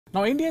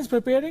Now, India is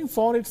preparing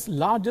for its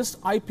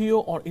largest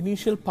IPO or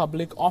initial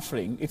public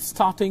offering. It's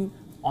starting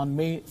on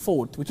May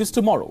 4th, which is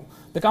tomorrow.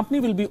 The company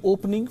will be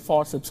opening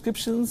for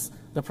subscriptions.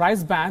 The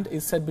price band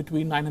is set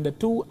between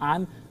 902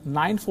 and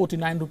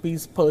 949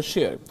 rupees per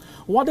share.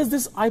 What does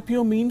this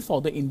IPO mean for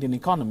the Indian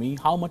economy?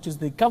 How much is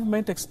the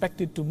government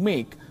expected to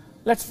make?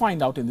 Let's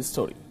find out in this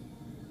story.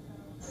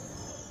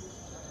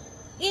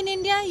 In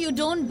India, you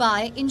don't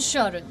buy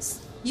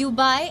insurance. You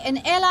buy an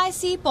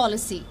LIC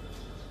policy.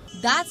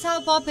 That's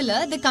how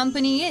popular the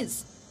company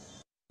is.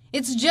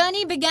 Its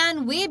journey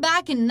began way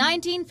back in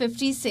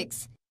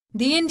 1956.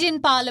 The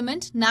Indian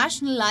Parliament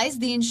nationalized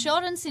the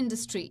insurance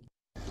industry.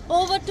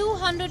 Over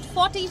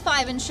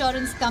 245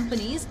 insurance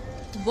companies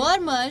were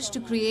merged to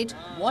create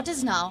what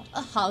is now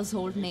a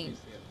household name,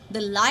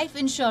 the Life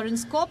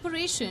Insurance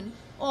Corporation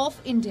of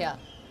India.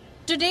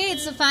 Today,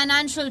 it's a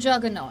financial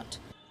juggernaut.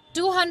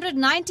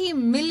 290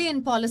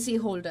 million policy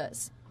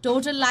holders.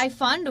 Total life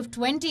fund of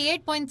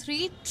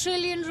 28.3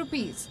 trillion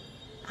rupees.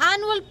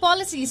 Annual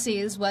policy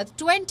sales worth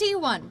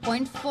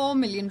 21.4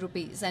 million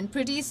rupees. And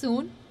pretty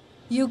soon,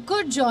 you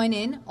could join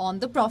in on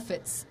the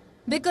profits.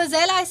 Because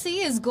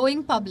LIC is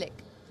going public.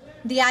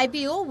 The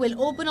IPO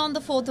will open on the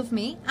 4th of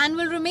May and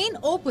will remain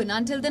open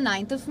until the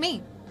 9th of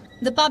May.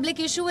 The public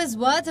issue is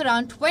worth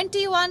around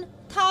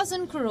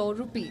 21,000 crore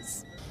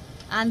rupees.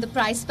 And the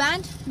price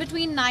band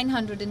between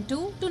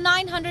 902 to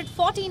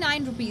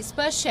 949 rupees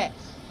per share.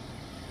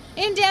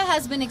 India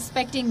has been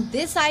expecting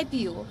this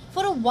IPO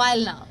for a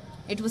while now.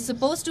 It was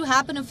supposed to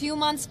happen a few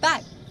months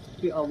back.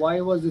 Why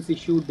was this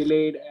issue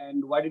delayed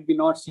and why did we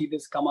not see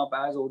this come up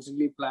as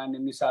originally planned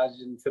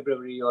in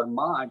February or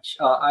March?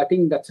 I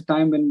think that's a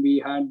time when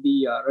we had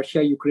the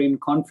Russia-Ukraine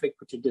conflict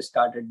which had just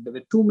started. There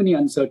were too many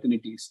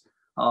uncertainties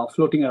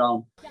floating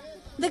around.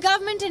 The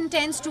government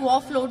intends to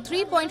offload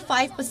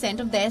 3.5%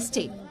 of their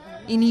stake.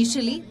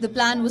 Initially, the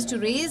plan was to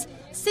raise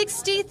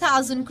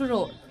 60,000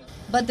 crore.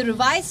 But the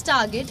revised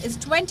target is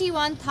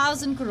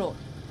 21,000 crore.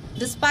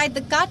 Despite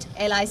the cut,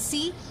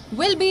 LIC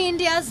will be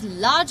India's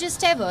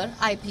largest ever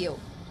IPO.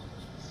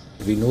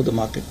 We know the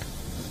market.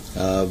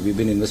 We've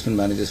been investment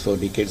managers for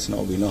decades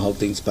now. We know how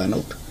things pan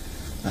out.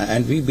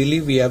 And we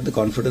believe we have the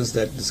confidence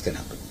that this can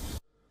happen.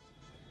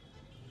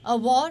 A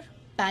war,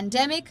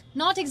 pandemic,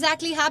 not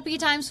exactly happy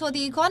times for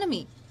the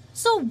economy.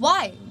 So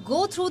why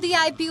go through the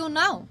IPO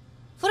now?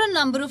 For a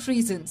number of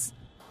reasons.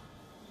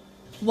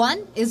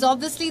 One is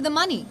obviously the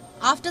money.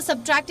 After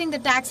subtracting the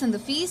tax and the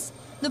fees,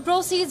 the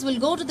proceeds will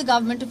go to the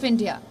Government of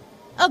India.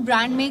 A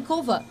brand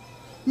makeover.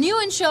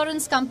 New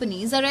insurance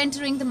companies are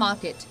entering the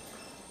market.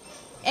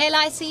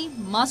 LIC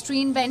must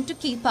reinvent to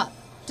keep up,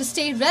 to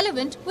stay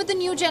relevant with the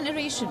new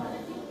generation.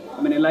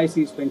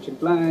 LIC's pension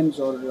plans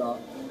or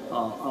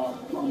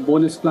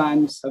bonus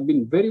plans have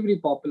been very, very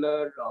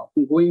popular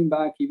going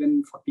back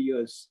even 40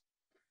 years.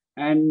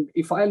 And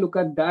if I look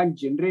at that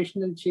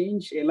generational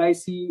change,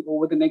 LIC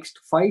over the next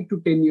 5 to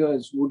 10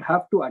 years would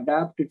have to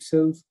adapt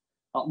itself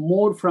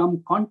more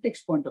from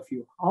context point of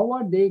view. How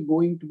are they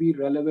going to be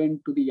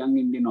relevant to the young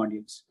Indian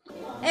audience?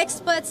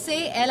 Experts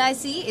say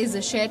LIC is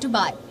a share to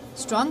buy.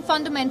 Strong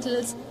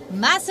fundamentals,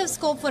 massive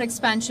scope for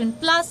expansion,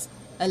 plus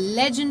a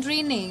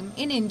legendary name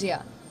in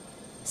India.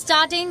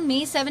 Starting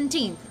May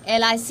 17th,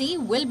 LIC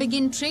will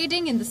begin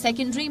trading in the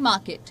secondary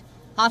market.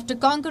 After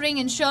conquering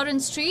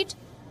Insurance Street,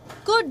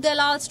 could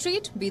Dalal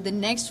Street be the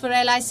next for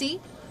LIC?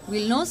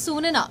 We'll know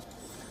soon enough.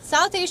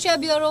 South Asia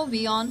Bureau,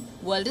 WION,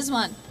 World is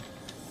One.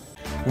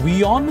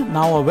 WION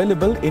now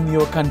available in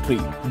your country.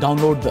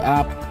 Download the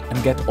app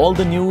and get all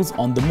the news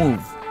on the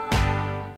move.